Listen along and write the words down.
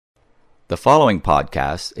The following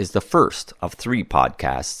podcast is the first of 3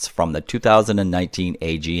 podcasts from the 2019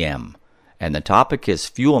 AGM, and the topic is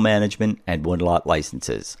fuel management and woodlot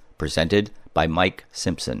licenses, presented by Mike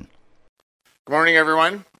Simpson. Good morning,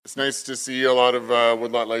 everyone. It's nice to see a lot of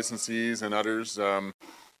woodlot licensees and others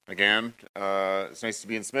again. It's nice to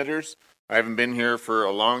be in Smithers. I haven't been here for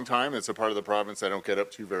a long time. It's a part of the province I don't get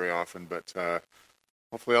up to very often, but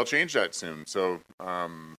hopefully I'll change that soon. So,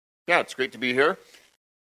 yeah, it's great to be here.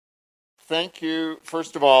 Thank you,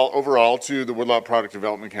 first of all, overall, to the Woodlot Product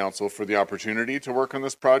Development Council for the opportunity to work on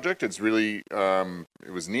this project. It's really,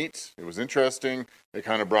 it was neat, it was interesting. It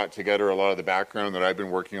kind of brought together a lot of the background that I've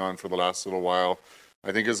been working on for the last little while.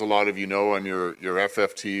 I think as a lot of you know, I'm your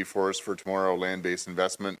FFT, Forest for Tomorrow Land-Based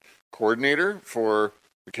Investment Coordinator for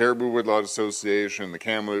the Caribou Woodlot Association, the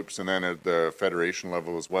Kamloops, and then at the federation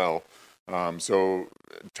level as well. So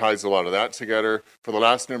it ties a lot of that together. For the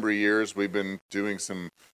last number of years, we've been doing some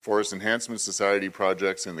Forest Enhancement Society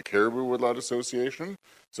projects in the Caribou Woodlot Association.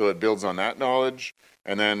 So it builds on that knowledge.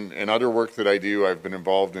 And then in other work that I do, I've been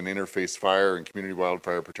involved in interface fire and community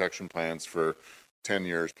wildfire protection plans for 10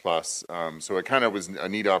 years plus. So it kind of was a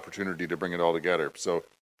neat opportunity to bring it all together. So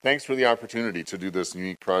thanks for the opportunity to do this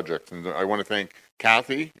unique project. And I want to thank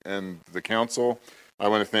Kathy and the council. I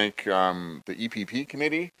want to thank the EPP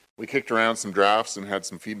committee. We kicked around some drafts and had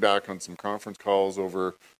some feedback on some conference calls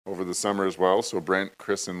over the summer as well. So Brent,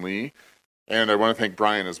 Chris, and Lee. And I want to thank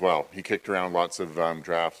Brian as well. He kicked around lots of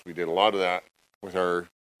drafts. We did a lot of that with our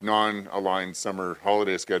non-aligned summer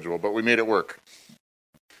holiday schedule, but we made it work.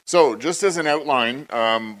 So just as an outline,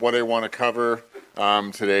 what I want to cover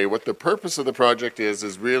today, what the purpose of the project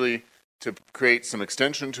is really to create some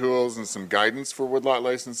extension tools and some guidance for woodlot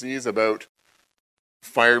licensees about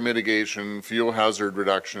fire mitigation, fuel hazard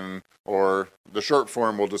reduction, or the short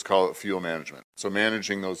form, we'll just call it fuel management. So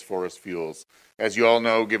managing those forest fuels. As you all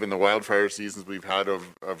know, given the wildfire seasons we've had of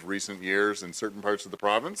recent years in certain parts of the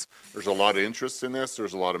province, there's a lot of interest in this.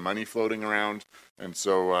 There's a lot of money floating around. And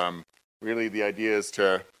so really the idea is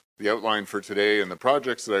the outline for today and the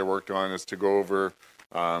projects that I worked on is to go over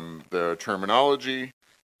the terminology,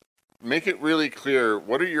 make it really clear,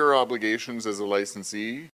 what are your obligations as a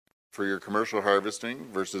licensee for your commercial harvesting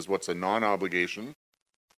versus what's a non-obligation.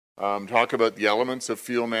 Talk about the elements of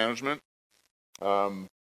fuel management,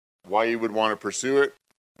 why you would want to pursue it,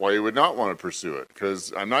 why you would not want to pursue it.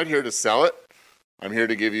 Because I'm not here to sell it. I'm here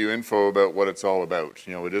to give you info about what it's all about.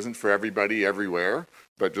 You know, it isn't for everybody everywhere,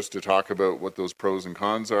 but just to talk about what those pros and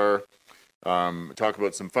cons are, talk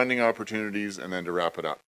about some funding opportunities, and then to wrap it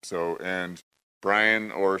up. So, and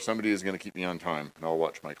Brian or somebody is going to keep me on time, and I'll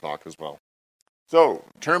watch my clock as well. So,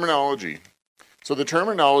 terminology. So the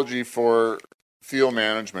terminology for fuel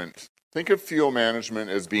management, think of fuel management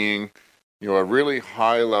as being, a really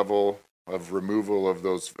high level of removal of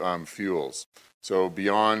those fuels. So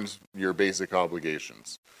beyond your basic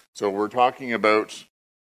obligations. So we're talking about,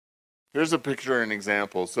 here's a picture, an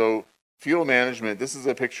example. So fuel management, this is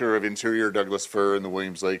a picture of interior Douglas fir in the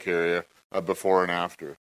Williams Lake area before and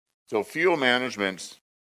after. So fuel management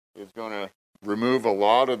is going to remove a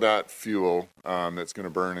lot of that fuel that's going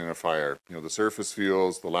to burn in a fire. The surface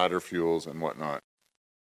fuels, the ladder fuels, and whatnot.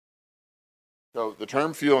 So the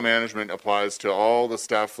term fuel management applies to all the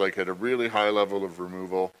stuff like at a really high level of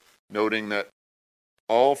removal, noting that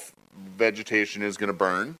all vegetation is going to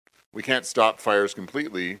burn. We can't stop fires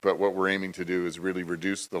completely, but what we're aiming to do is really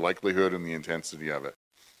reduce the likelihood and the intensity of it.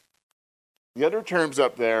 The other terms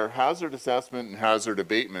up there, hazard assessment and hazard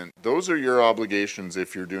abatement, those are your obligations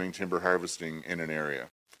if you're doing timber harvesting in an area.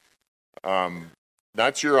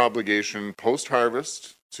 That's your obligation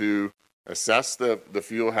post-harvest to assess the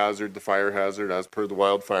fuel hazard, the fire hazard as per the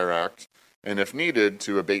Wildfire Act, and if needed,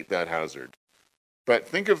 to abate that hazard. But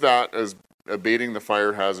think of that as abating the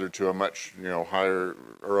fire hazard to a much higher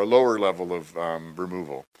or a lower level of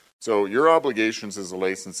removal. So your obligations as a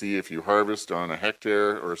licensee, if you harvest on a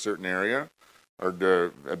hectare or a certain area, are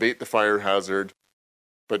to abate the fire hazard,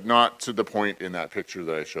 but not to the point in that picture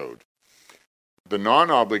that I showed.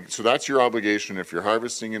 So that's your obligation if you're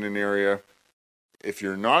harvesting in an area. If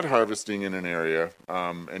you're not harvesting in an area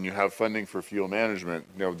and you have funding for fuel management,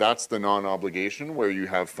 that's the non-obligation where you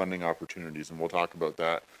have funding opportunities, and we'll talk about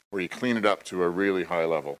that, where you clean it up to a really high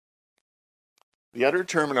level. The other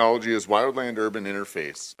terminology is wildland-urban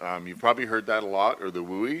interface. You've probably heard that a lot, or the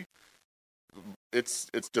WUI. It's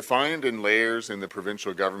defined in layers in the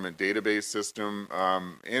provincial government database system.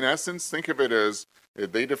 In essence, think of it as,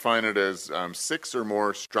 they define it as 6 or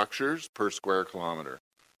more structures per square kilometer.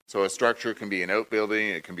 So a structure can be an outbuilding,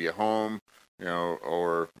 it can be a home,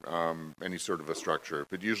 or any sort of a structure.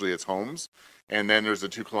 But usually it's homes. And then there's a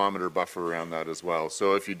 2-kilometer buffer around that as well.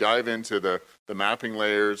 So if you dive into the mapping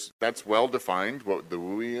layers, that's well defined what the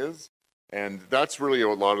WUI is. And that's really a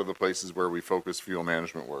lot of the places where we focus fuel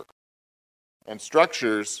management work. And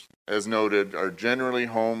structures, as noted, are generally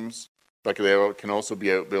homes, but they can also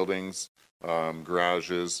be outbuildings,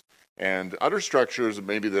 garages, and other structures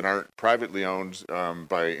maybe that aren't privately owned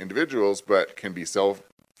by individuals, but can be cell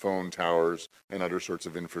phone towers and other sorts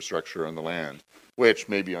of infrastructure on the land, which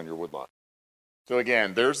may be on your woodlot. So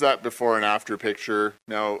again, there's that before and after picture.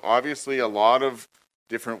 Now, obviously, a lot of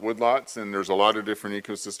different woodlots, and there's a lot of different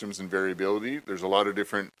ecosystems and variability. There's a lot of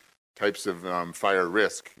different types of fire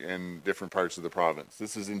risk in different parts of the province.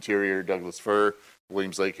 This is interior Douglas Fir,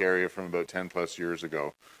 Williams Lake area from about 10 plus years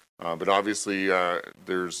ago. But obviously,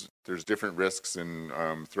 there's different risks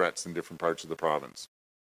and threats in different parts of the province.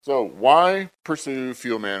 So why pursue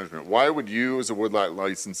fuel management? Why would you as a woodlot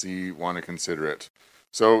licensee want to consider it?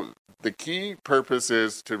 So the key purpose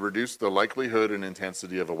is to reduce the likelihood and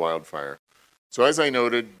intensity of a wildfire. So as I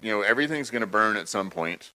noted, everything's going to burn at some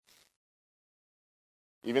point.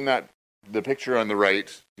 Even the picture on the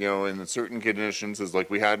right, in certain conditions, is like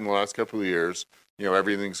we had in the last couple of years,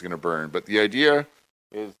 everything's going to burn. But the idea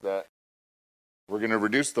is that we're going to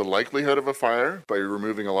reduce the likelihood of a fire by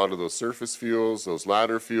removing a lot of those surface fuels, those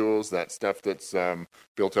ladder fuels, that stuff that's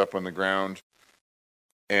built up on the ground,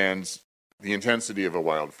 and the intensity of a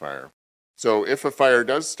wildfire. So if a fire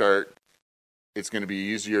does start, it's going to be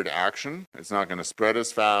easier to action. It's not going to spread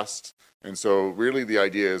as fast. And so really the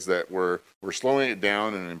idea is that we're slowing it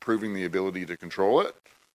down and improving the ability to control it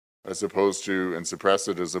and suppress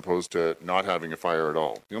it, as opposed to not having a fire at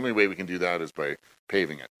all. The only way we can do that is by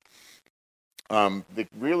paving it. The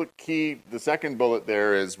real key, the second bullet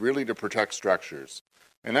there, is really to protect structures.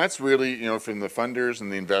 And that's really, from the funders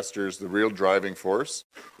and the investors, the real driving force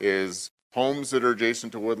is homes that are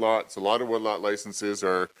adjacent to woodlots. A lot of woodlot licenses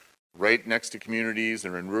are right next to communities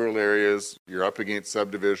or in rural areas. You're up against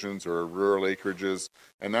subdivisions or rural acreages.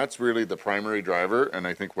 And that's really the primary driver, and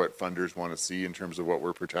I think what funders want to see in terms of what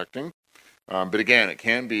we're protecting. But again, it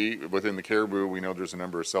can be within the Caribou. We know there's a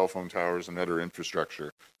number of cell phone towers and other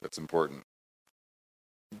infrastructure that's important.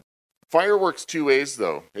 Fire works two ways,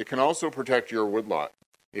 though. It can also protect your woodlot.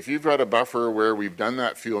 If you've got a buffer where we've done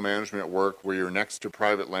that fuel management work, where you're next to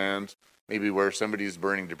private land, maybe where somebody's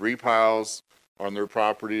burning debris piles on their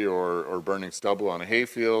property or burning stubble on a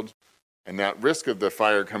hayfield, and that risk of the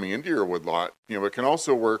fire coming into your woodlot, it can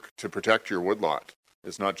also work to protect your woodlot.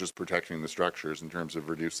 It's not just protecting the structures in terms of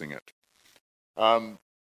reducing it.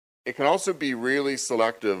 It can also be really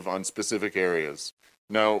selective on specific areas.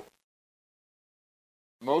 Now,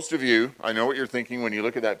 most of you, I know what you're thinking when you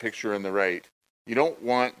look at that picture on the right. You don't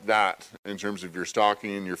want that in terms of your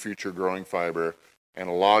stocking and your future growing fiber and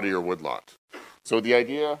a lot of your woodlot. So the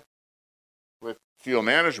idea with fuel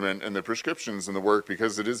management and the prescriptions and the work,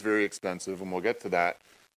 because it is very expensive, and we'll get to that,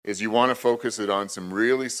 is you want to focus it on some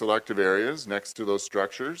really selective areas next to those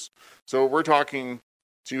structures. So we're talking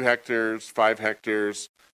 2 hectares, 5 hectares,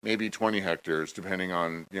 maybe 20 hectares, depending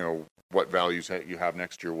on what values you have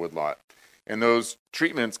next to your woodlot. And those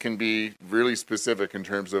treatments can be really specific in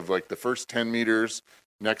terms of like the first 10 meters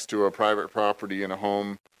next to a private property in a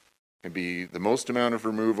home can be the most amount of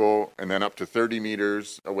removal, and then up to 30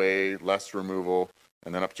 meters away, less removal,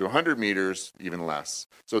 and then up to 100 meters, even less.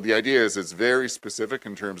 So the idea is it's very specific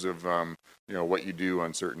in terms of what you do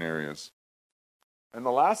on certain areas. And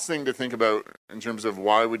the last thing to think about in terms of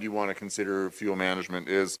why would you want to consider fuel management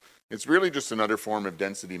is it's really just another form of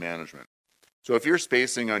density management. So if you're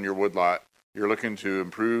spacing on your woodlot, you're looking to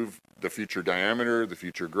improve the future diameter, the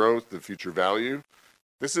future growth, the future value.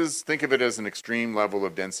 Think of it as an extreme level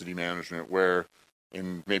of density management where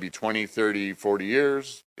in maybe 20, 30, 40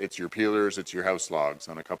 years, it's your peelers, it's your house logs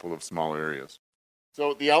on a couple of small areas.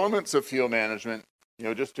 So the elements of fuel management,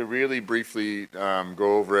 just to really briefly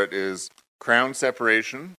go over it, is crown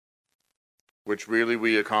separation, which really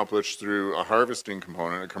we accomplish through a harvesting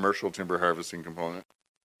component, a commercial timber harvesting component.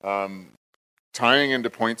 Tying into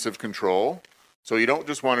points of control. So you don't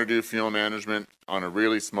just want to do fuel management on a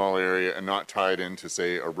really small area and not tie it into,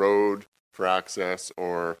 say, a road for access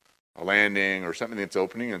or a landing or something that's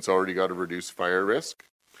opening and it's already got to reduce fire risk.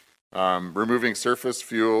 Removing surface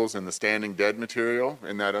fuels and the standing dead material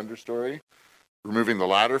in that understory. Removing the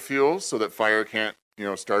ladder fuels so that fire can't,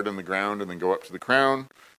 start on the ground and then go up to the crown.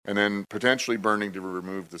 And then potentially burning to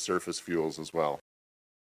remove the surface fuels as well.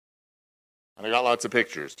 And I got lots of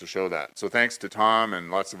pictures to show that. So thanks to Tom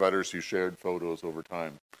and lots of others who shared photos over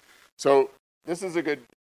time. So this is a good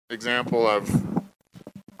example of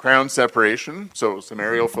crown separation. So some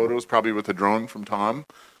aerial photos, probably with a drone from Tom.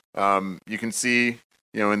 You can see,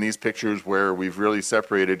 in these pictures where we've really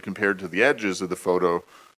separated compared to the edges of the photo,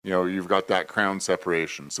 you've got that crown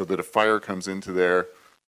separation so that if fire comes into there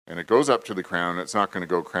and it goes up to the crown, it's not going to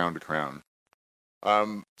go crown to crown.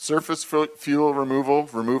 Surface fuel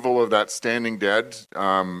removal of that standing dead.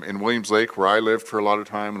 In Williams Lake, where I lived for a lot of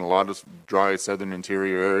time, in a lot of dry southern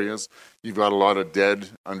interior areas, you've got a lot of dead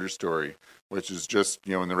understory, which is just,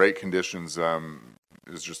 in the right conditions,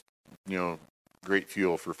 is just, great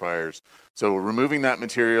fuel for fires. So removing that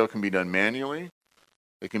material can be done manually.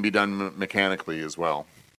 It can be done mechanically as well.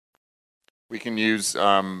 We can use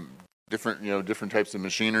different types of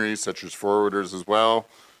machinery, such as forwarders as well.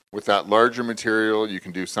 With that larger material, you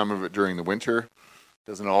can do some of it during the winter.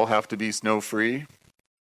 Doesn't all have to be snow-free.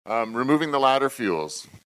 Removing the ladder fuels.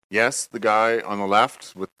 Yes, the guy on the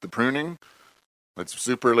left with the pruning, that's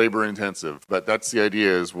super labor-intensive, but that's the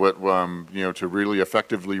idea, is what, to really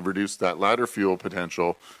effectively reduce that ladder fuel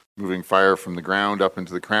potential, moving fire from the ground up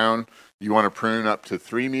into the crown. You want to prune up to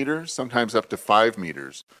 3 meters, sometimes up to 5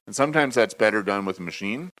 meters. And sometimes that's better done with a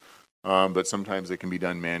machine, but sometimes it can be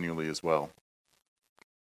done manually as well.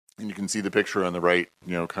 And you can see the picture on the right,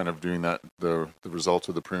 kind of doing that, the result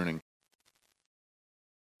of the pruning.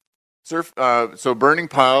 So burning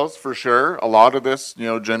piles, for sure. A lot of this,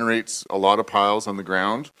 generates a lot of piles on the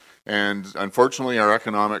ground. And unfortunately, our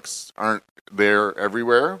economics aren't there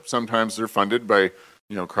everywhere. Sometimes they're funded by,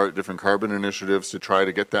 different carbon initiatives to try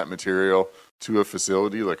to get that material to a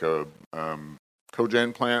facility like a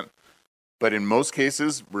cogen plant. But in most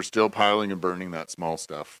cases, we're still piling and burning that small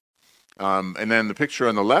stuff. And then the picture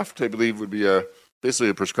on the left, I believe, would be basically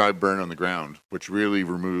a prescribed burn on the ground, which really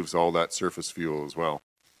removes all that surface fuel as well.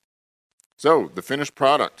 So the finished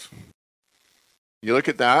product. You look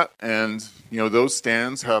at that, and those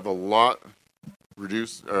stands have a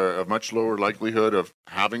much lower likelihood of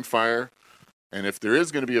having fire. And if there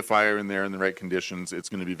is going to be a fire in there in the right conditions, it's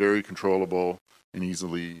going to be very controllable and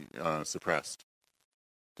easily suppressed.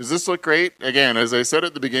 Does this look great? Again, as I said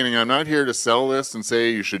at the beginning, I'm not here to sell this and say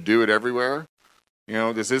you should do it everywhere.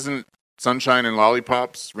 This isn't sunshine and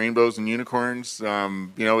lollipops, rainbows and unicorns.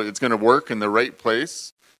 It's going to work in the right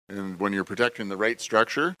place and when you're protecting the right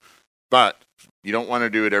structure, but you don't want to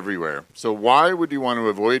do it everywhere. So why would you want to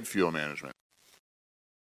avoid fuel management?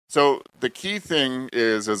 So the key thing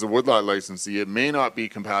is, as a woodlot licensee, it may not be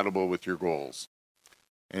compatible with your goals.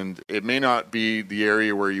 And it may not be the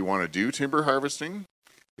area where you want to do timber harvesting.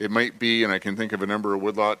 It might be, and I can think of a number of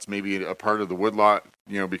woodlots, maybe a part of the woodlot,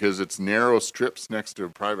 because it's narrow strips next to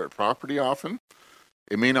private property often.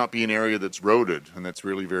 It may not be an area that's roaded and that's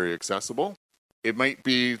really very accessible. It might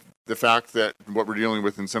be the fact that what we're dealing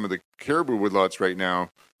with in some of the caribou woodlots right now,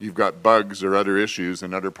 you've got bugs or other issues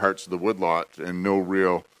in other parts of the woodlot and no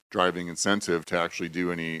real driving incentive to actually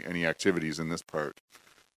do any activities in this part.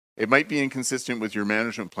 It might be inconsistent with your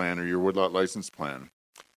management plan or your woodlot license plan.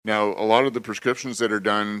 Now, a lot of the prescriptions that are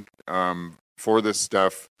done for this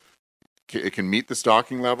stuff, it can meet the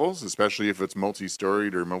stocking levels, especially if it's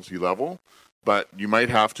multi-storied or multi-level, but you might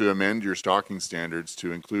have to amend your stocking standards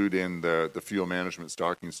to include in the fuel management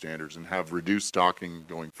stocking standards and have reduced stocking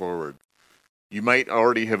going forward. You might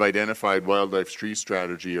already have identified wildlife tree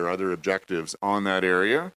strategy or other objectives on that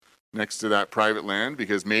area next to that private land,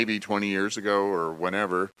 because maybe 20 years ago or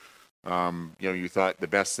whenever, you thought the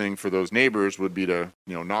best thing for those neighbors would be to,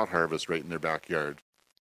 not harvest right in their backyard.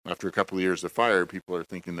 After a couple of years of fire, people are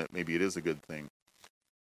thinking that maybe it is a good thing.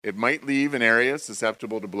 It might leave an area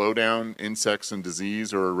susceptible to blowdown, insects, and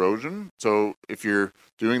disease or erosion. So if you're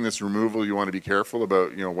doing this removal, you want to be careful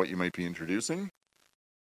about, what you might be introducing.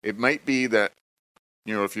 It might be that,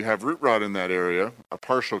 if you have root rot in that area, a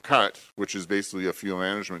partial cut, which is basically a fuel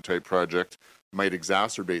management type project, might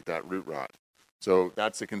exacerbate that root rot. So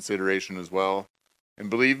that's a consideration as well. And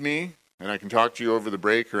believe me, and I can talk to you over the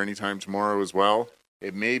break or anytime tomorrow as well,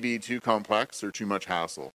 it may be too complex or too much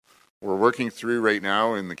hassle. We're working through right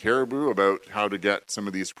now in the caribou about how to get some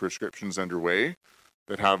of these prescriptions underway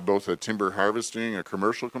that have both a timber harvesting, a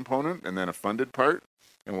commercial component, and then a funded part,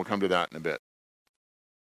 and we'll come to that in a bit.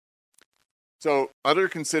 So other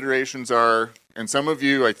considerations are, and some of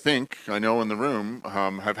you, I know in the room,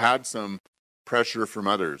 have had some pressure from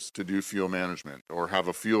others to do fuel management or have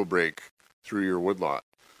a fuel break through your woodlot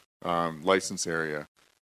license area.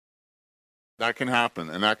 That can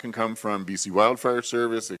happen, and that can come from BC Wildfire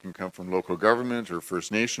Service. It can come from local government or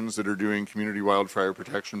First Nations that are doing community wildfire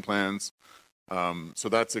protection plans. So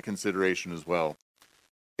that's a consideration as well.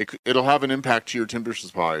 It'll have an impact to your timber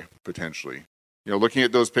supply, potentially. Looking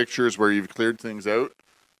at those pictures where you've cleared things out,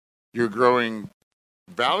 you're growing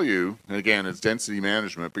value, and again, it's density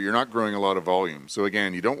management, but you're not growing a lot of volume. So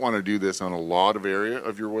again, you don't want to do this on a lot of area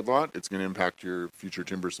of your woodlot. It's going to impact your future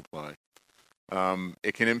timber supply.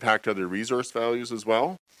 It can impact other resource values as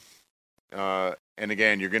well. And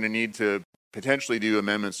again, you're going to need to potentially do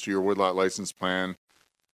amendments to your woodlot license plan,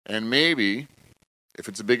 and maybe, if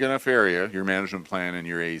it's a big enough area, your management plan and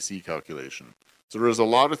your AEC calculation. So there's a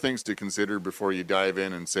lot of things to consider before you dive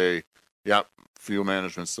in and say, yep, fuel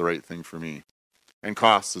management's the right thing for me. And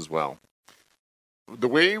costs as well. The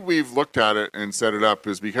way we've looked at it and set it up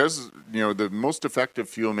is because, the most effective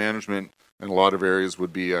fuel management in a lot of areas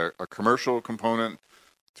would be a commercial component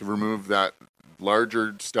to remove that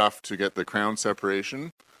larger stuff to get the crown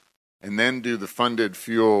separation, and then do the funded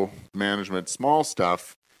fuel management small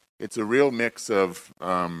stuff. It's a real mix of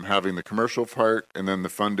having the commercial part and then the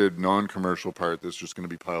funded non-commercial part that's just going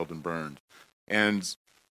to be piled and burned. And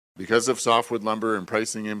because of softwood lumber and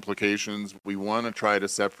pricing implications, we want to try to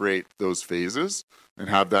separate those phases and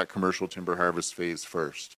have that commercial timber harvest phase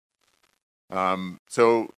first.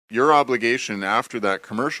 So your obligation after that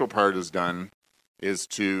commercial part is done is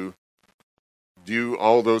to do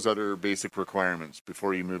all those other basic requirements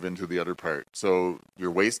before you move into the other part. So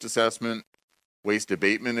your waste assessment, waste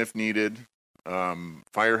abatement if needed,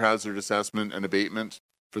 fire hazard assessment and abatement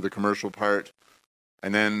for the commercial part,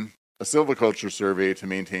 and then a silviculture survey to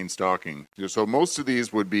maintain stocking. So most of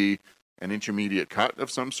these would be an intermediate cut of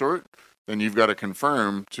some sort. Then you've got to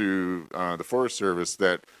confirm to the Forest Service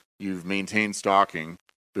that you've maintained stocking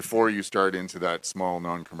before you start into that small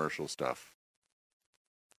non-commercial stuff.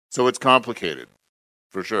 So it's complicated,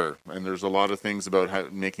 for sure. And there's a lot of things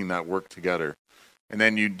about making that work together. And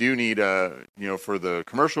then you do need for the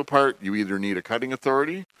commercial part, you either need a cutting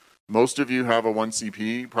authority. Most of you have a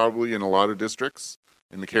 1CP probably in a lot of districts.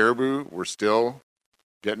 In the Caribou, we're still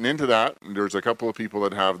getting into that. There's a couple of people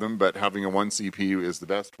that have them, but having a 1CP is the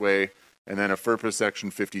best way. And then a FERPA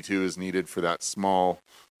Section 52 is needed for that small,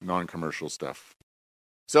 non-commercial stuff.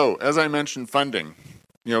 So, as I mentioned, funding.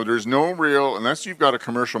 There's no real, unless you've got a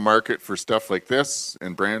commercial market for stuff like this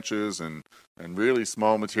and branches and really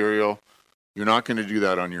small material, you're not going to do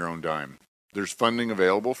that on your own dime. There's funding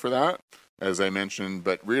available for that, as I mentioned,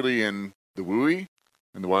 but really in the WUI,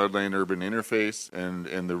 and the wildland urban interface,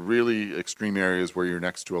 and the really extreme areas where you're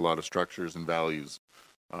next to a lot of structures and values.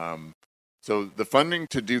 So the funding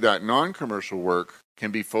to do that non-commercial work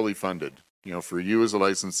can be fully funded, for you as a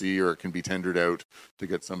licensee, or it can be tendered out to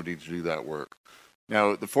get somebody to do that work.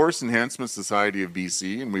 Now, the Forest Enhancement Society of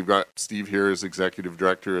BC, and we've got Steve here as executive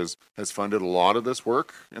director, has funded a lot of this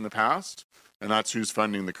work in the past, and that's who's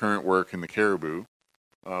funding the current work in the Caribou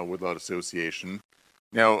Woodlot Association.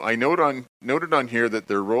 Now, I noted on here that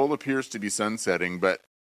their role appears to be sunsetting, but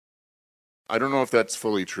I don't know if that's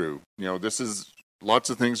fully true. This is, lots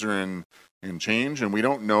of things are in change, and we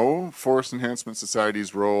don't know Forest Enhancement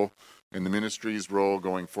Society's role and the ministry's role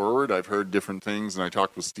going forward. I've heard different things, and I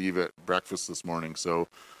talked with Steve at breakfast this morning, so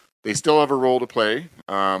they still have a role to play,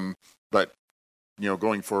 but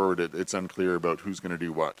going forward, it's unclear about who's going to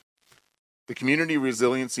do what. The Community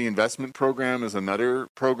Resiliency Investment Program is another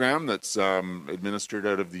program that's administered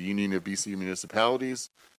out of the Union of BC Municipalities.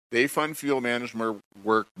 They fund fuel management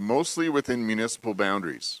work mostly within municipal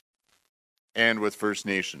boundaries and with First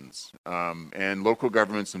Nations. And local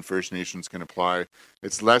governments and First Nations can apply.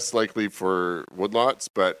 It's less likely for woodlots,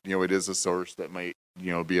 but it is a source that might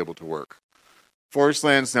be able to work. Forest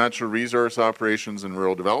lands, natural resource operations, and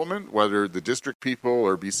rural development, whether the district people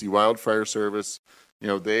or BC Wildfire Service,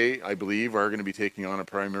 they, I believe, are going to be taking on a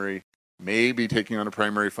primary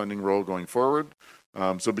funding role going forward.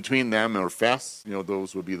 So between them or FES,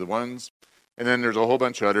 those would be the ones. And then there's a whole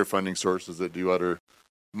bunch of other funding sources that do other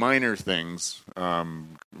minor things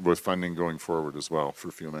with funding going forward as well for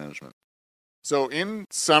fuel management. So in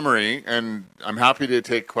summary, and I'm happy to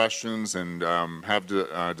take questions and have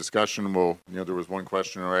discussion. There was one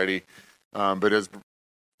question already, but as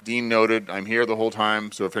Dean noted, I'm here the whole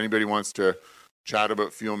time. So if anybody wants to chat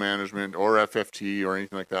about fuel management or FFT or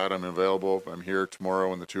anything like that, I'm available. I'm here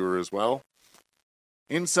tomorrow on the tour as well.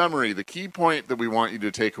 In summary, the key point that we want you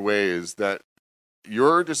to take away is that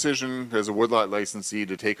your decision as a woodlot licensee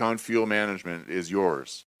to take on fuel management is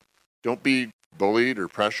yours. Don't be bullied or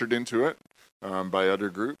pressured into it by other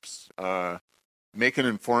groups. Make an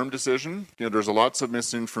informed decision. There's lots of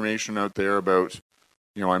misinformation out there about,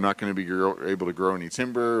 I'm not going to be able to grow any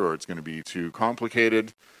timber, or it's going to be too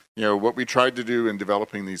complicated. What we tried to do in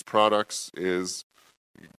developing these products is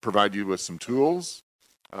provide you with some tools.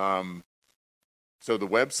 So the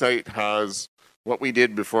website has, what we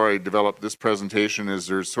did before I developed this presentation is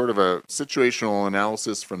there's sort of a situational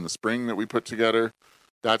analysis from the spring that we put together.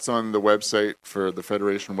 That's on the website for the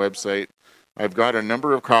Federation website. I've got a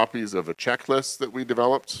number of copies of a checklist that we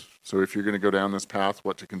developed. So if you're going to go down this path,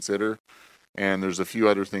 what to consider. And there's a few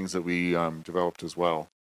other things that we developed as well.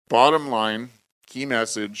 Bottom line, key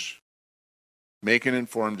message, make an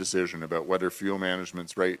informed decision about whether fuel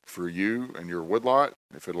management's right for you and your woodlot,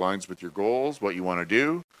 if it aligns with your goals, what you want to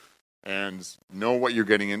do, and know what you're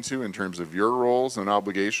getting into in terms of your roles and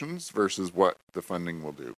obligations versus what the funding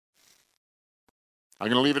will do. I'm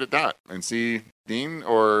going to leave it at that and see Dean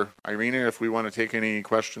or Irina if we want to take any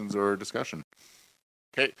questions or discussion.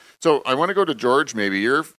 Okay, so I want to go to George maybe.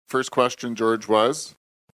 Your first question, George, was,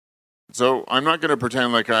 so I'm not going to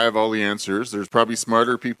pretend like I have all the answers. There's probably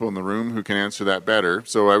smarter people in the room who can answer that better.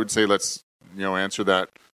 So I would say let's, answer that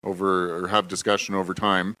over or have discussion over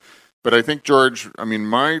time. But I think, George,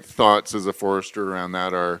 my thoughts as a forester around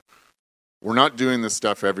that are, we're not doing this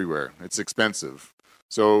stuff everywhere. It's expensive.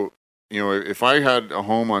 So, if I had a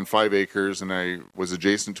home on 5 acres and I was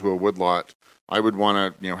adjacent to a woodlot, I would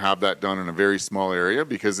want to, have that done in a very small area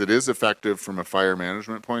because it is effective from a fire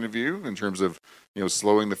management point of view in terms of,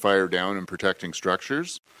 slowing the fire down and protecting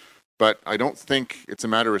structures. But I don't think it's a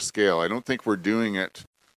matter of scale. I don't think we're doing it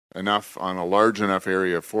enough on a large enough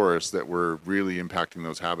area of forest that we're really impacting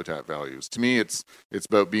those habitat values. To me, it's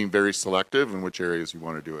about being very selective in which areas you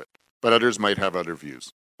want to do it. But others might have other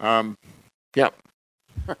views. Yeah.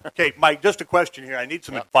 Okay, Mike, just a question here. I need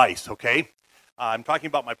some advice, okay? I'm talking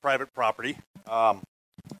about my private property.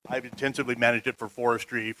 I've intensively managed it for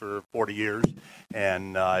forestry for 40 years,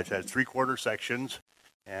 and it has 3/4 sections,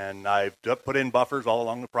 and I've put in buffers all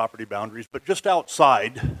along the property boundaries, but just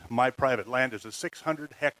outside my private land is a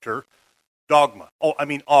 600-hectare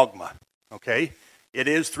AGMA, okay? It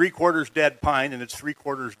is 3/4 dead pine, and it's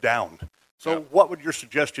 3/4 downed. So what would your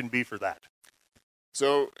suggestion be for that?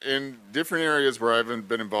 So in different areas where I've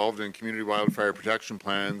been involved in community wildfire protection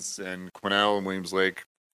plans and Quesnel and Williams Lake,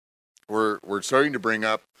 we're starting to bring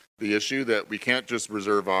up the issue that we can't just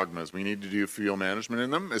reserve AGMAs. We need to do fuel management in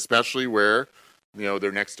them, especially where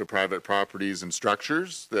they're next to private properties and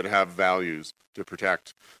structures that have values to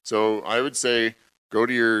protect. So I would say go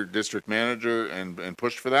to your district manager and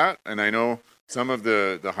push for that. And I know some of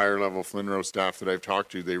the higher level FLNRO staff that I've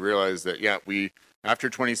talked to, they realize that,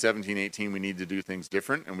 after 2017-18, we need to do things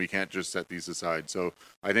different, and we can't just set these aside. So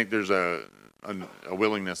I think there's a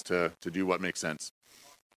willingness to do what makes sense.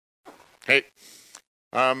 Hey,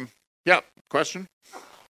 question?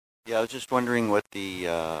 Yeah, I was just wondering what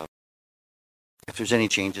if there's any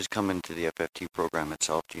changes coming to the FFT program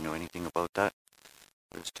itself. Do you know anything about that?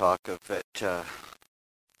 There's talk of it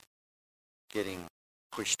getting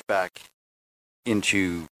pushed back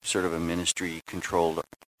into sort of a ministry-controlled,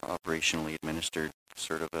 operationally administered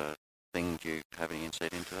sort of a thing. Do you have any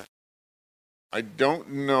insight into that? I don't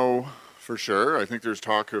know for sure. I think there's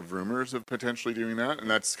talk of rumors of potentially doing that, and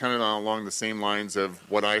that's kind of along the same lines of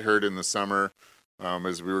what I heard in the summer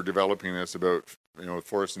as we were developing this about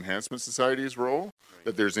Forest Enhancement Society's role,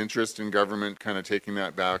 that there's interest in government kind of taking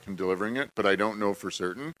that back and delivering it, but I don't know for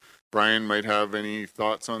certain. Brian might have any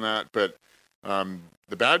thoughts on that, but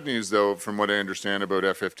the bad news, though, from what I understand about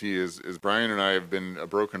FFT is Brian and I have been a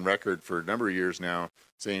broken record for a number of years now,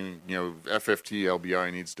 saying, FFT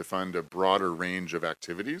LBI needs to fund a broader range of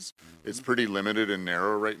activities. Mm-hmm. It's pretty limited and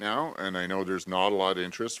narrow right now, and I know there's not a lot of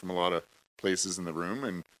interest from a lot of places in the room,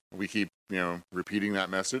 and we keep, repeating that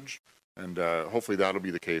message, and hopefully that'll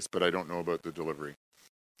be the case, but I don't know about the delivery.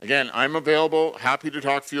 Again, I'm available, happy to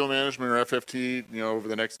talk fuel management or FFT, over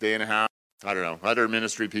the next day and a half. I don't know, other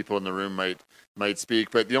ministry people in the room might speak,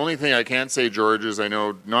 but the only thing I can say, George, is I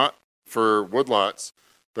know not for woodlots,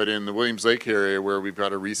 but in the Williams Lake area where we've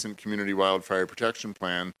got a recent community wildfire protection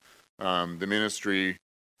plan, the ministry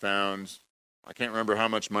found, I can't remember how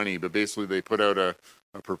much money, but basically they put out a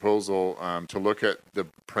proposal to look at the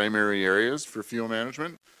primary areas for fuel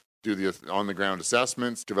management, do the on-the-ground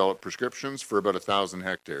assessments, develop prescriptions for about 1,000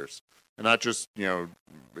 hectares. And that just,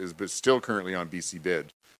 is still currently on BC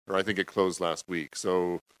bid. Or I think it closed last week.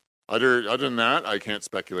 So other than that, I can't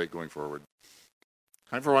speculate going forward.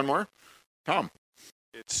 Time for one more? Tom.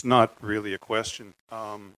 It's not really a question.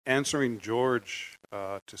 Answering George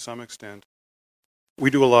to some extent, we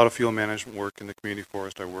do a lot of fuel management work in the community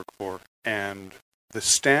forest I work for, and the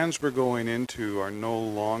stands we're going into are no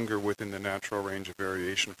longer within the natural range of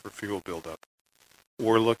variation for fuel buildup.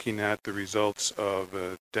 We're looking at the results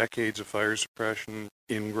of decades of fire suppression,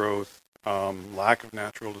 ingrowth, lack of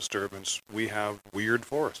natural disturbance. We have weird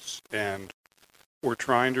forests, and we're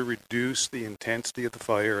trying to reduce the intensity of the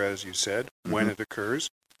fire, as you said, when it occurs.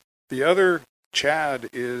 The other, Chad,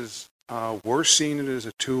 is We're seeing it as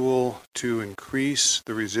a tool to increase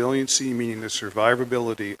the resiliency, meaning the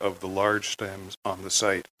survivability of the large stems on the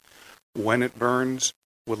site. When it burns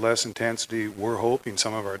with less intensity, we're hoping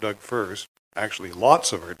some of our Doug firs, actually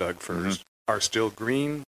lots of our Doug firs, are still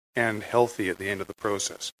green and healthy at the end of the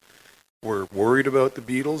process. We're worried about the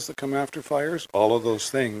beetles that come after fires, all of those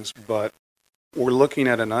things, but we're looking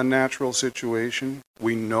at an unnatural situation.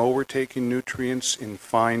 We know we're taking nutrients in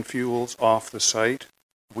fine fuels off the site.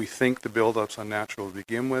 We think the buildup's unnatural to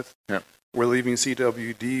begin with. Yep. We're leaving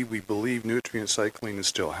CWD. We believe nutrient cycling is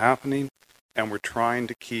still happening, and we're trying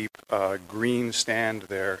to keep a green stand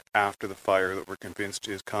there after the fire that we're convinced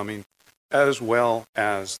is coming, as well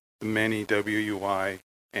as the many WUI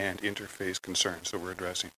and interface concerns that we're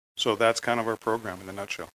addressing. So that's kind of our program in a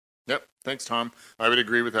nutshell. Yep. Thanks, Tom. I would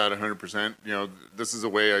agree with that 100%. You know, this is a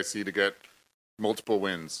way I see to get multiple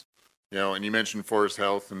wins. You know, and you mentioned forest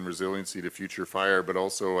health and resiliency to future fire, but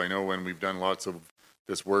also I know when we've done lots of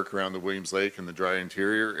this work around the Williams Lake and the dry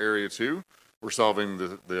interior area too, we're solving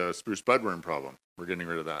the spruce budworm problem. We're getting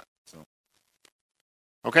rid of that. So,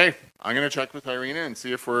 okay, I'm going to check with Irina and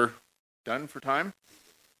see if we're done for time.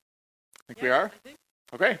 I think we are.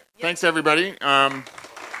 Okay, thanks everybody.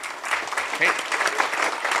 Hey.